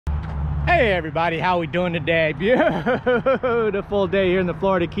Hey everybody, how we doing today? Beautiful day here in the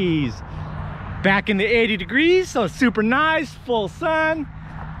Florida Keys. Back in the 80 degrees, so super nice, full sun,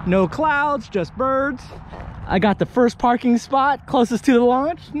 no clouds, just birds. I got the first parking spot closest to the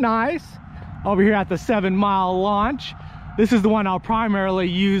launch, nice. Over here at the 7-mile launch. This is the one I'll primarily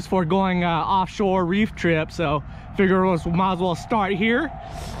use for going offshore reef trips, so figure we might as well start here.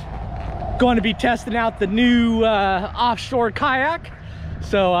 Going to be testing out the new Offshore Kayak.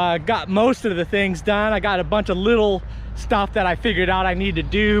 So got most of the things done. I got a bunch of little stuff that I figured out I need to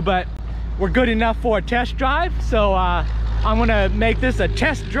do, but we're good enough for a test drive. So I'm gonna make this a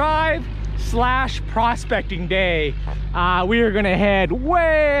test drive / prospecting day. We are gonna head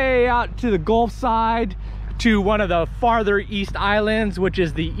way out to the Gulf side to one of the farther east islands, which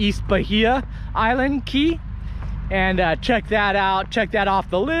is the East Bahia Island Key, and check that out, check that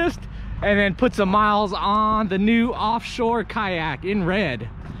off the list, and then put some miles on the new Offshore Kayak in red.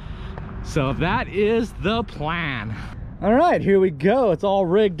 So that is the plan. All right, here we go. It's all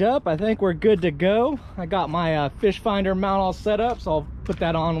rigged up. I think we're good to go. I got my fish finder mount all set up, so I'll put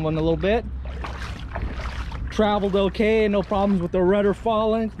that on in a little bit. Traveled okay, no problems with the rudder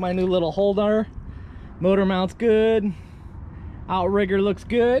falling. My new little holder. Motor mount's good. Outrigger looks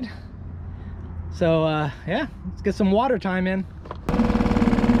good. So yeah, let's get some water time in.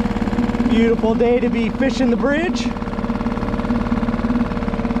 Beautiful day to be fishing the bridge,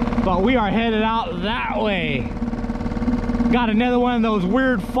 but we are headed out that way. Got another one of those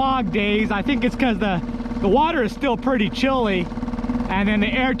weird fog days. I think it's because the water is still pretty chilly, and then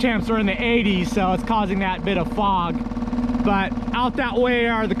the air temps are in the 80s, so it's causing that bit of fog. But out that way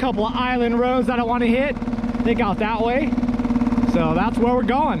are the couple of island roads I don't want to hit. I think out that way, so that's where we're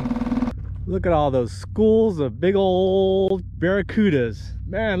going. Look at all those schools of big old barracudas.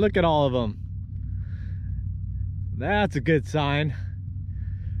 Man, look at all of them. That's a good sign.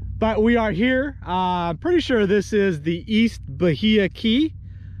 But we are here. I'm pretty sure this is the East Bahia Key.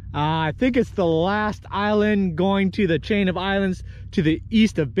 I think it's the last island going to the chain of islands to the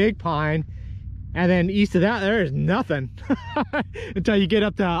east of Big Pine. And then east of that, there is nothing until you get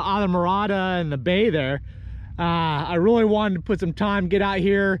up to Islamorada and the bay there. I really wanted to put some time, get out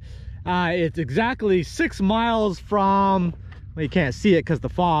here. It's exactly 6 miles from, well, you can't see it because the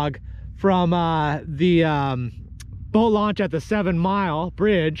fog, from the boat launch at the 7-mile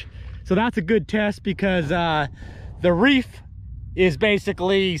bridge. So that's a good test because the reef is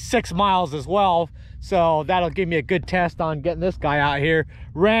basically 6 miles as well. So that'll give me a good test on getting this guy out here.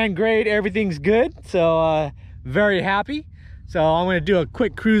 Ran great, everything's good. So very happy. So I'm gonna do a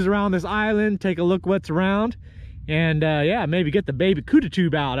quick cruise around this island, take a look what's around. And yeah, maybe get the baby Cuda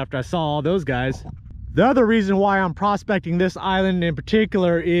tube out after I saw all those guys. The other reason why I'm prospecting this island in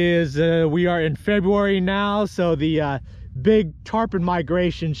particular is we are in February now, so the big tarpon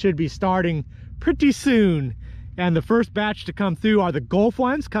migration should be starting pretty soon. And the first batch to come through are the Gulf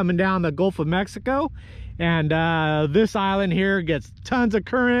ones coming down the Gulf of Mexico. And this island here gets tons of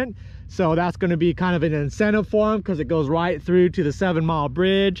current, so that's going to be kind of an incentive for them because it goes right through to the 7-mile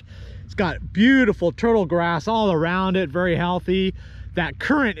bridge. It's got beautiful turtle grass all around it, very healthy. That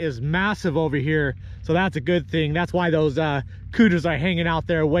current is massive over here, so that's a good thing. That's why those Cudas are hanging out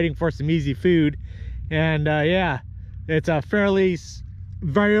there waiting for some easy food. And yeah, it's a fairly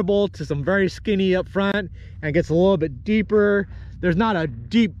variable to some very skinny up front, and gets a little bit deeper. There's not a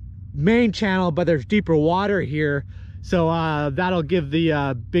deep main channel, but there's deeper water here. So that'll give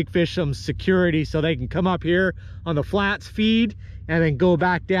the big fish some security so they can come up here on the flats, feed, and then go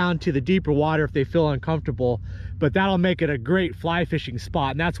back down to the deeper water if they feel uncomfortable. But that'll make it a great fly fishing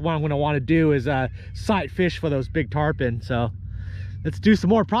spot, and that's what I'm going to want to do is sight fish for those big tarpon. So let's do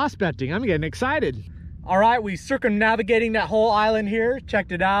some more prospecting. I'm getting excited. All right, we circumnavigating that whole island here,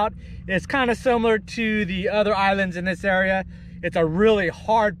 checked it out. It's kind of similar to the other islands in this area. It's a really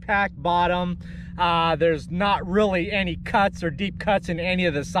hard packed bottom. There's not really any cuts or deep cuts in any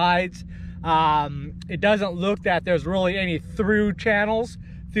of the sides. It doesn't look that there's really any through channels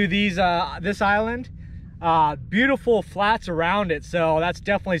through these this island. Beautiful flats around it, so that's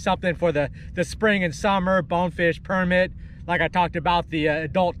definitely something for the spring and summer bonefish permit. Like I talked about the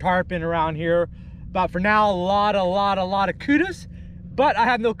adult tarpon around here. But for now, a lot of Cudas, but I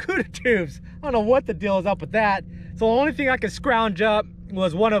have no Cuda tubes. I don't know what the deal is up with that. So the only thing I could scrounge up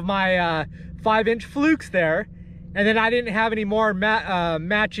was one of my 5-inch flukes there, and then I didn't have any more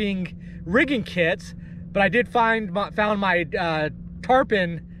matching rigging kits, but I did found my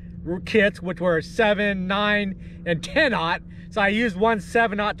tarpon kits, which were 7, 9, and 10-aught. So I used one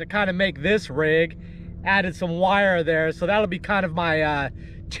 7-aught to kind of make this rig, added some wire there, so that'll be kind of my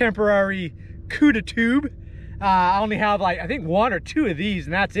temporary Cuda tube. I only have like I think 1 or 2 of these,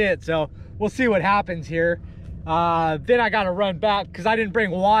 and that's it. So we'll see what happens here. Then I gotta run back because I didn't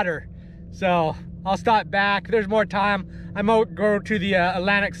bring water. So I'll stop back. There's more time. I might go to the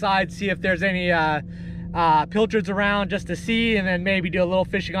Atlantic side, see if there's any pilchards around just to see, and then maybe do a little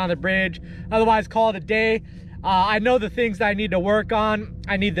fishing on the bridge. Otherwise, call it a day. I know the things that I need to work on.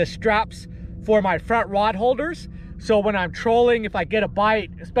 I need the straps for my front rod holders. So when I'm trolling, if I get a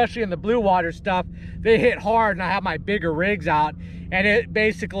bite, especially in the blue water stuff, they hit hard and I have my bigger rigs out, and it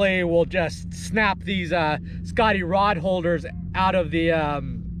basically will just snap these Scotty rod holders out of the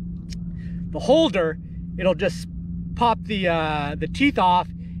holder. It'll just pop the teeth off,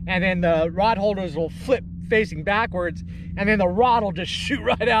 and then the rod holders will flip facing backwards, and then the rod will just shoot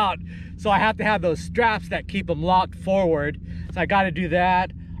right out. So I have to have those straps that keep them locked forward. So I got to do that.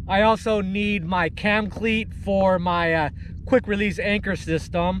 I also need my cam cleat for my quick release anchor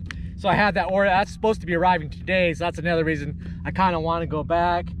system. So I had that order. That's supposed to be arriving today, so that's another reason I kind of want to go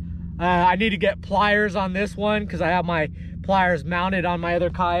back. I need to get pliers on this one because I have my pliers mounted on my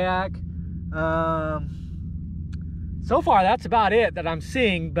other kayak. So far that's about it that I'm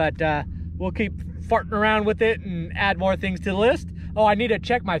seeing, but we'll keep farting around with it and add more things to the list. Oh, I need to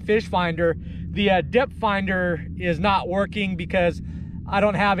check my fish finder. The depth finder is not working because I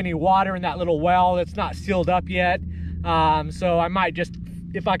don't have any water in that little well. It's not sealed up yet. So I might just,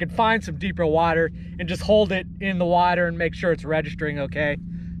 if I could find some deeper water, and just hold it in the water and make sure it's registering okay.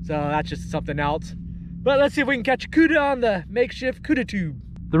 So that's just something else. But let's see if we can catch a Cuda on the makeshift Cuda tube.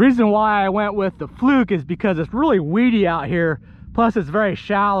 The reason why I went with the fluke is because it's really weedy out here. Plus it's very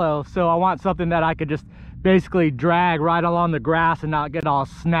shallow. So I want something that I could just basically drag right along the grass and not get all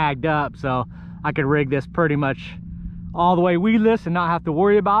snagged up. So I could rig this pretty much all the way weedless and not have to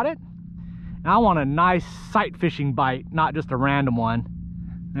worry about it. And I want a nice sight fishing bite, not just a random one.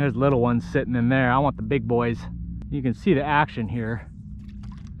 There's little ones sitting in there. I want the big boys. You can see the action here.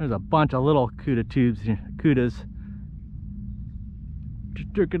 There's a bunch of little Cuda tubes, Cudas.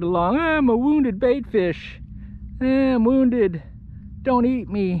 Just jerking along. I'm a wounded bait fish. I'm wounded. Don't eat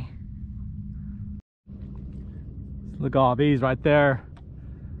me. Look at all these right there.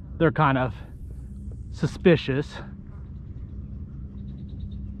 They're kind of suspicious.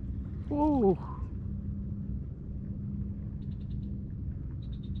 Ooh.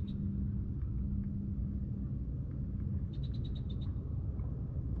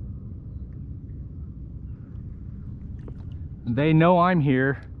 They know I'm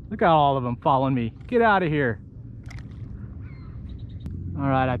here. Look at all of them following me. Get out of here. All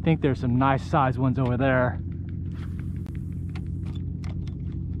right, I think there's some nice sized ones over there.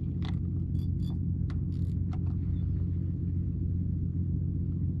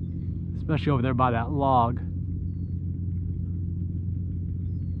 Especially over there by that log.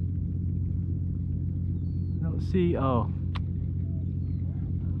 I don't see, oh.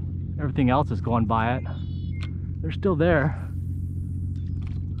 Everything else is going by it. They're still there.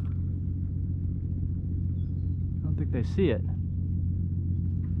 I don't think they see it.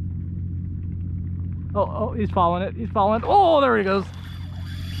 Oh, he's following it. He's following it. Oh, there he goes.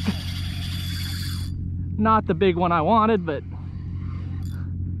 Not the big one I wanted, but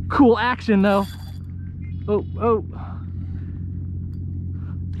cool action though. Oh.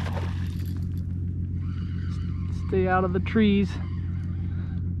 Stay out of the trees.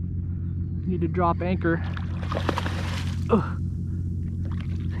 Need to drop anchor. Oh.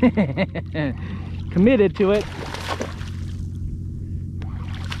 Committed to it.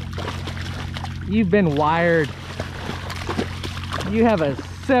 You've been wired. You have a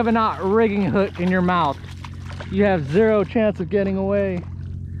 7/0 rigging hook in your mouth. You have zero chance of getting away.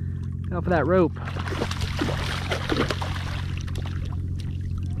 Off of that rope.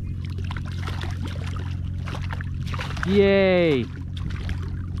 Yay.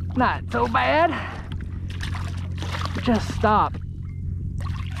 Not so bad. Just stop.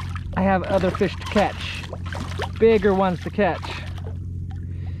 I have other fish to catch. Bigger ones to catch.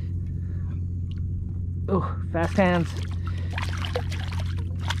 Oh, fast hands.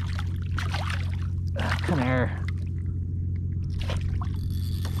 Come here.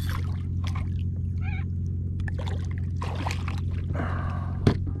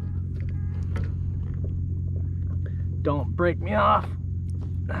 Don't break me off.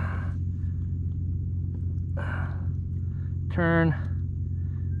 Turn,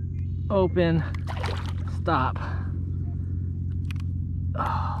 open, stop.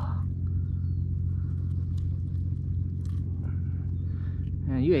 Oh.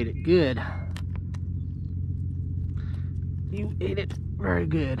 Man, you ate it good. You ate it very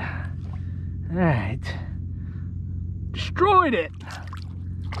good. All right. Destroyed it.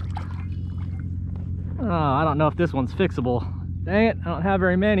 Oh, I don't know if this one's fixable. Dang it, I don't have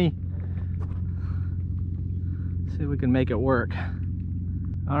very many. See if we can make it work.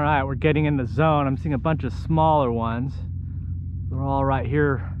 All right, we're getting in the zone. I'm seeing a bunch of smaller ones. They're all right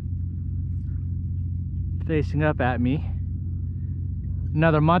here facing up at me.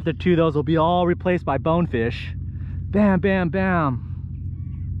 Another month or two, those will be all replaced by bonefish. Bam, bam, bam.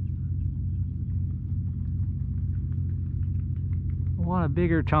 I want a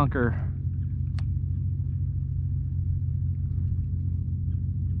bigger chunker.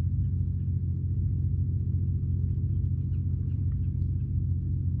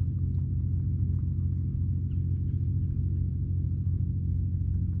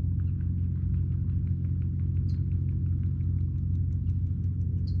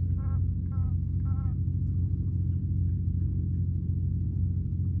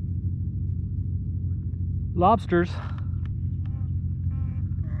 Lobsters.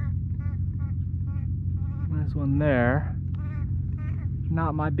 There's one there.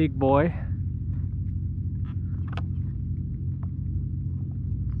 Not my big boy.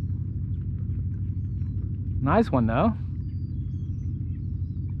 Nice one though.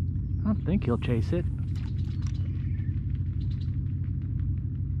 I don't think he'll chase it.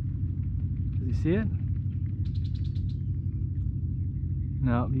 Does he see it?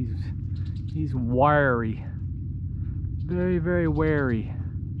 No, he's wiry. Very, very wary.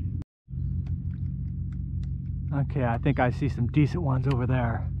 Okay, I think I see some decent ones over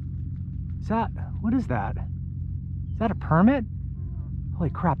there. Is that, what is that? Is that a permit? Holy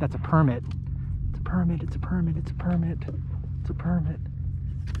crap, that's a permit. It's a permit, it's a permit, it's a permit. It's a permit.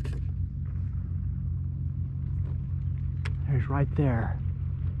 There's right there.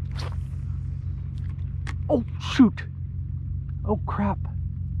 Oh, shoot. Oh, crap.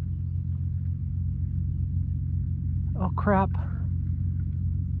 Oh, crap.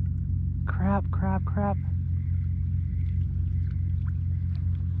 Crap, crap, crap.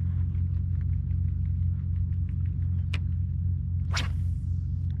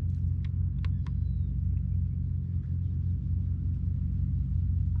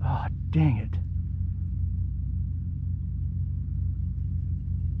 Oh, dang it.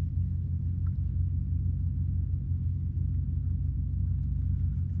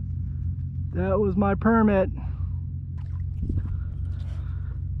 That was my permit.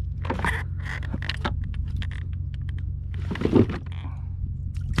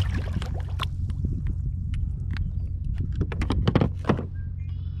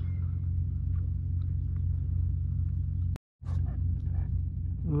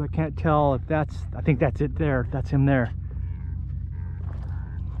 Ooh, I can't tell if that's, I think that's it there. That's him there.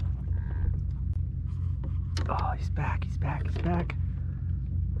 Oh, he's back, he's back, he's back.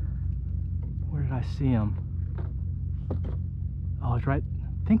 Where did I see him? Oh, it's right.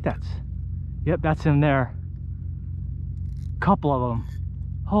 I think that's, yep, that's him there. Couple of them.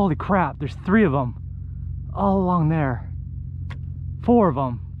 Holy crap, there's 3 of them all along there. 4 of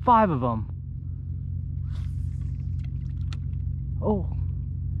them, 5 of them. Oh,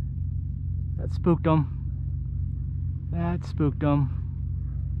 that spooked them. That spooked them.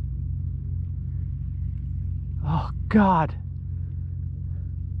 Oh God.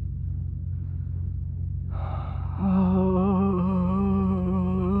 Oh.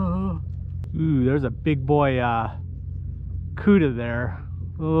 Ooh, there's a big boy Cuda there.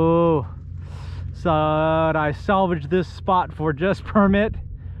 Oh, should I salvage this spot for just permit,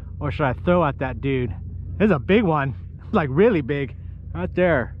 or should I throw at that dude? There's a big one, like really big, right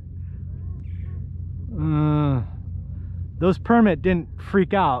there. Those permit didn't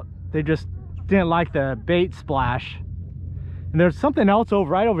freak out. They just didn't like the bait splash. And there's something else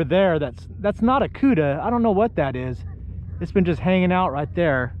right over there that's not a Cuda. I don't know what that is. It's been just hanging out right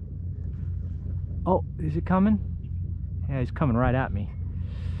there. Oh, is he coming? Yeah, he's coming right at me.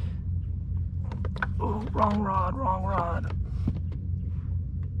 Oh, wrong rod, wrong rod.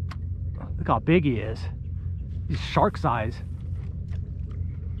 Look how big he is. He's shark size.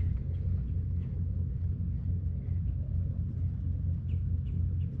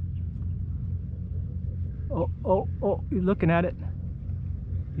 Oh, he's looking at it.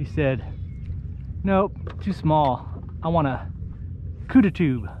 He said, nope, too small. I want a Cuda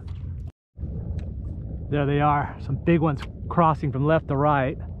tube. There they are, some big ones crossing from left to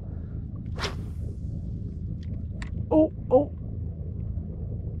right. Oh,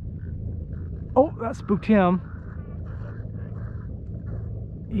 that spooked him.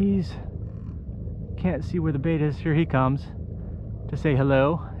 He's, can't see where the bait is. Here he comes to say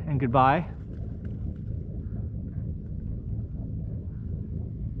hello and goodbye.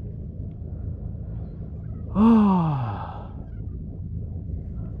 Oh,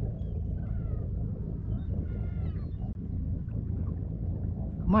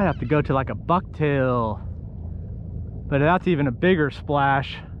 might have to go to like a bucktail but that's even a bigger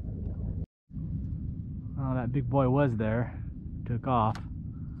splash. Oh, that big boy was there, took off,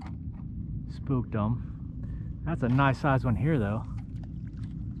 spooked him. That's a nice size one here though.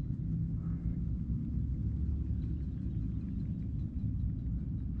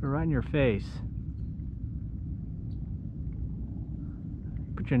 Right in your face.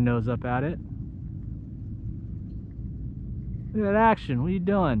 Put your nose up at it. Look at that action. What are you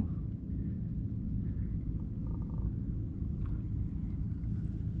doing?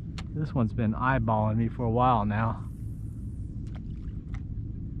 This one's been eyeballing me for a while now.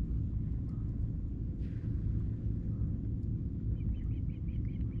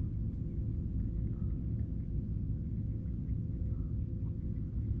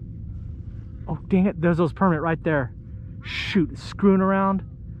 Oh, dang it, there's those permit right there. Shoot, it's screwing around.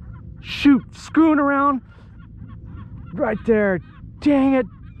 Shoot, screwing around. Right there. Dang it.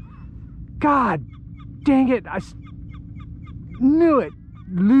 God, dang it. I knew it.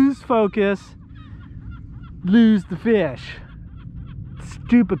 Lose focus. Lose the fish.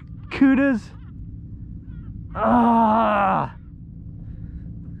 Stupid Cudas. Ah.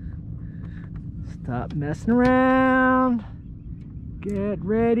 Stop messing around. Get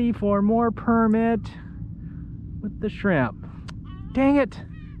ready for more permit with the shrimp. Dang it.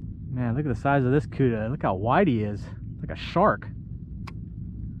 Man, look at the size of this Cuda. Look how wide he is. Like a shark.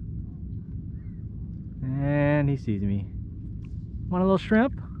 And he sees me. Want a little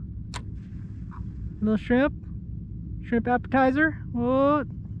shrimp? A little shrimp? Shrimp appetizer? What?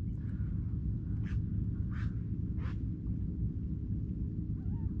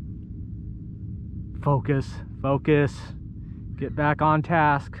 Focus, focus. Get back on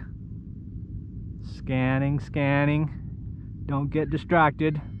task. Scanning, scanning. Don't get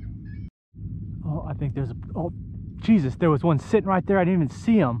distracted. Oh, I think there's a... Oh, Jesus, there was one sitting right there. I didn't even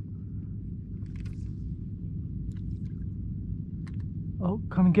see him. Oh,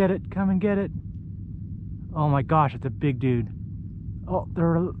 come and get it. Come and get it. Oh my gosh, it's a big dude. Oh,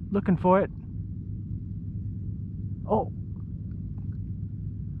 they're looking for it. Oh.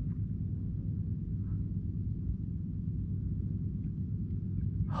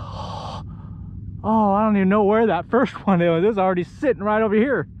 Oh, I don't even know where that first one is. It's already sitting right over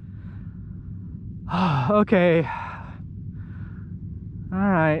here. Okay. All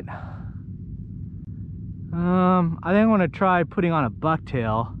right. I think I'm gonna try putting on a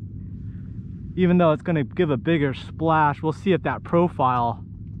bucktail, even though it's gonna give a bigger splash. We'll see if that profile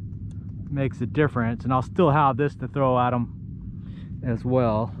makes a difference, and I'll still have this to throw at them as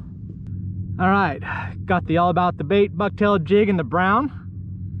well. All right, got the All About the Bait bucktail jig in the brown.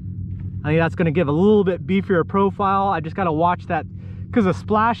 I think that's gonna give a little bit beefier profile. I just gotta watch that because the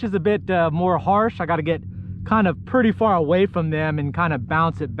splash is a bit more harsh. I gotta get kind of pretty far away from them and kind of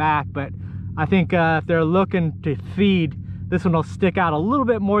bounce it back. But I think if they're looking to feed, this one will stick out a little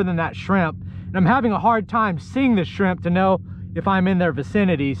bit more than that shrimp. And I'm having a hard time seeing the shrimp to know if I'm in their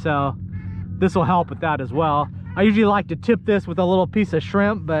vicinity, so this will help with that as well. I usually like to tip this with a little piece of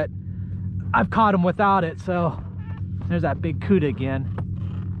shrimp, but I've caught them without it. So there's that big Cuda again.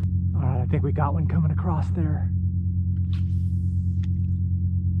 All right, I think we got one coming across there.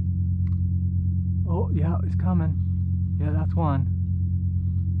 Oh, yeah, it's coming. Yeah, that's one.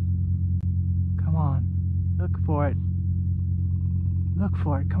 Come on, look for it. Look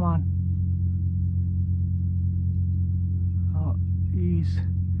for it, come on. Oh, he's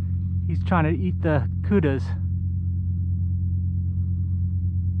trying to eat the Cudas.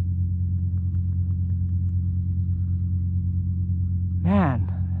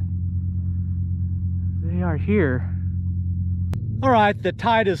 Man, they are here. All right, the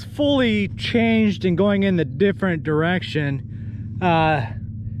tide is fully changed and going in the different direction.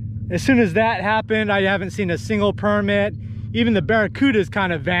 As soon as that happened, I haven't seen a single permit. Even the barracudas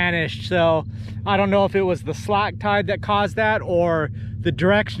kind of vanished. So I don't know if it was the slack tide that caused that or the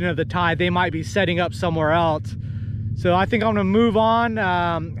direction of the tide. They might be setting up somewhere else. So I think I'm gonna move on.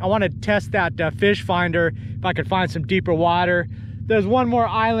 I wanna test that fish finder if I could find some deeper water. There's one more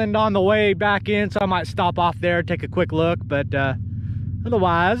island on the way back in, so I might stop off there, take a quick look, but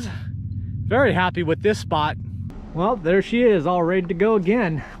otherwise, very happy with this spot. Well, there she is, all ready to go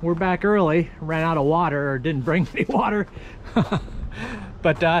again. We're back early, ran out of water, or didn't bring any water.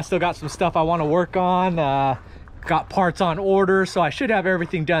 But I still got some stuff I want to work on. Got parts on order, so I should have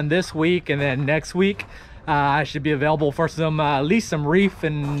everything done this week, and then next week I should be available for some, at least some reef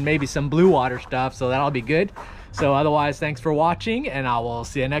and maybe some blue water stuff, so that'll be good. So otherwise, thanks for watching, and I will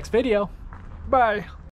see you next video. Bye.